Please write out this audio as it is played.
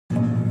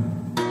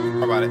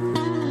How about it?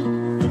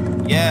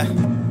 Yeah.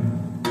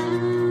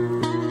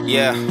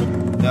 Yeah.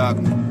 Dog.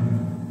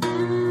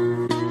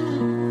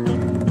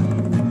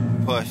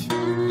 Push.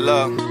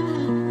 Look.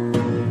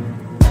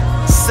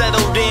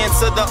 Settled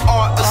into the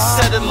art of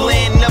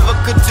settling. Never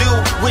could do,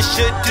 wish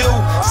should do.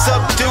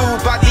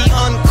 Subdued by the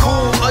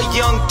uncool. A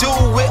young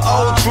dude with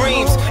old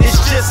dreams. It's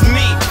just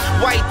me.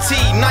 White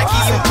tee, Nike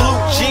and blue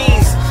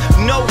jeans.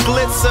 No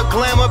glitz or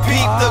glamour,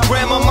 peep the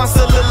grammar. My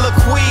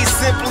soliloquy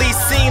simply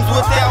seems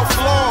without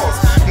flaws.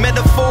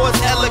 Metaphors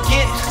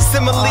elegant,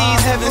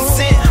 similes heaven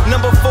sent.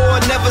 Number 4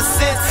 never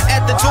since.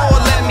 At the door,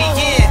 let me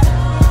in.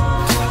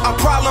 A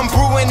problem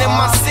brewing in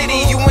my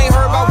city. You ain't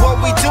heard about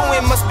what we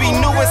doing. Must be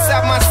new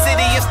inside my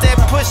city. It's that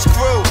push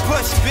crew.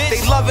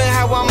 They loving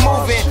how I'm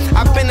moving.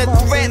 I've been a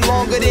threat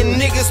longer than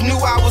niggas knew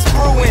I was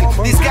brewing.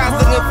 These guys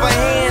looking for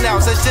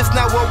handouts. That's just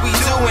not what we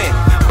doing.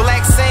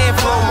 Black sand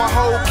flow, my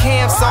whole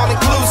camp's all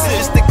inclusive.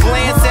 Just a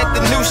glance at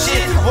the new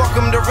shit.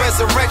 Welcome to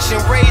resurrection.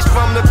 Raised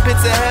from the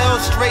pits of hell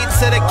straight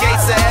to the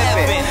gates of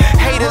heaven.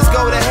 Haters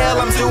go to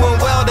hell. I'm doing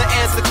well to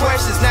answer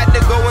questions. Not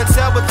to go and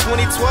tell, but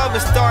 2012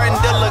 is starting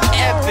to look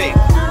epic.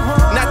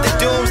 Not the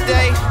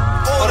doomsday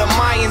or the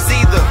Mayans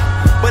either,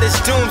 but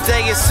it's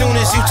doomsday as soon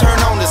as you turn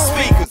on the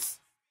speakers.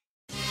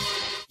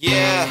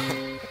 Yeah.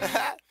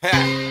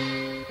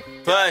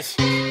 Push.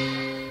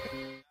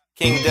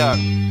 King Duck.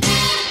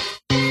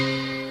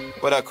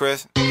 What up,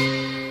 Chris?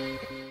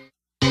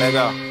 Let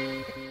go.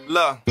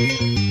 Look.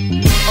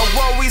 Oh,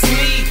 woe is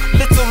me,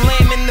 little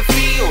lamb in the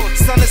field.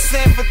 Son of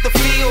Sam for the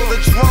field. The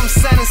drum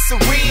sounding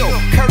surreal.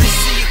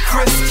 Courtesy of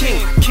Chris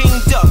King. King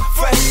Duck,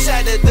 fresh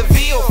out of the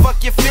veal.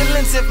 Fuck your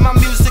feelings if my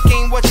music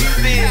ain't what you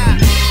feel.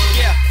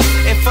 Yeah.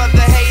 And for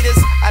the haters,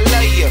 I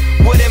love you.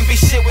 Wouldn't be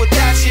shit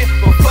without you,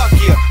 but fuck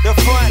you. The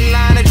front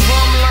line, the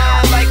drum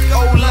line, like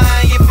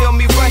O-line. You feel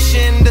me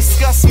rushing?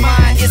 Discuss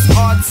mine. It's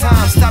our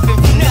time, stopping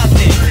for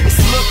nothing. It's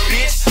look,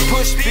 bitch,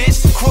 push,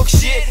 bitch, crook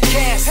shit,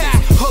 cast it,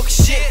 hook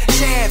shit,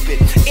 jab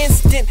it.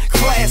 Instant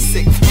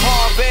classic,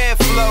 hard bad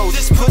flow.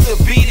 Just put the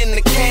beat in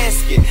the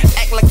casket.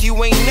 Act like you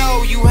ain't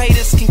know. You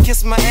haters can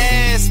kiss my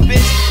ass,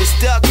 bitch. It's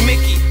Duck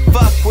Mickey,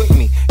 fuck with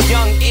me.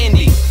 Young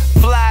indie,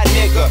 fly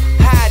nigga,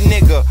 high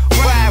nigga,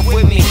 ride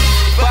with me.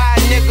 Bye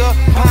nigga,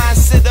 pine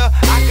sitter,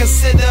 I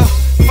consider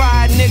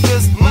 5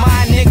 niggas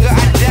my nigga.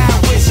 I die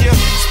with you.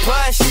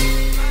 Push,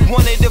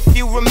 one of the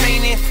few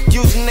remaining,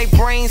 using they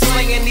brains,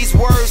 slinging these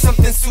words,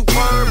 something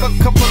superb. A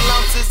couple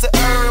ounces of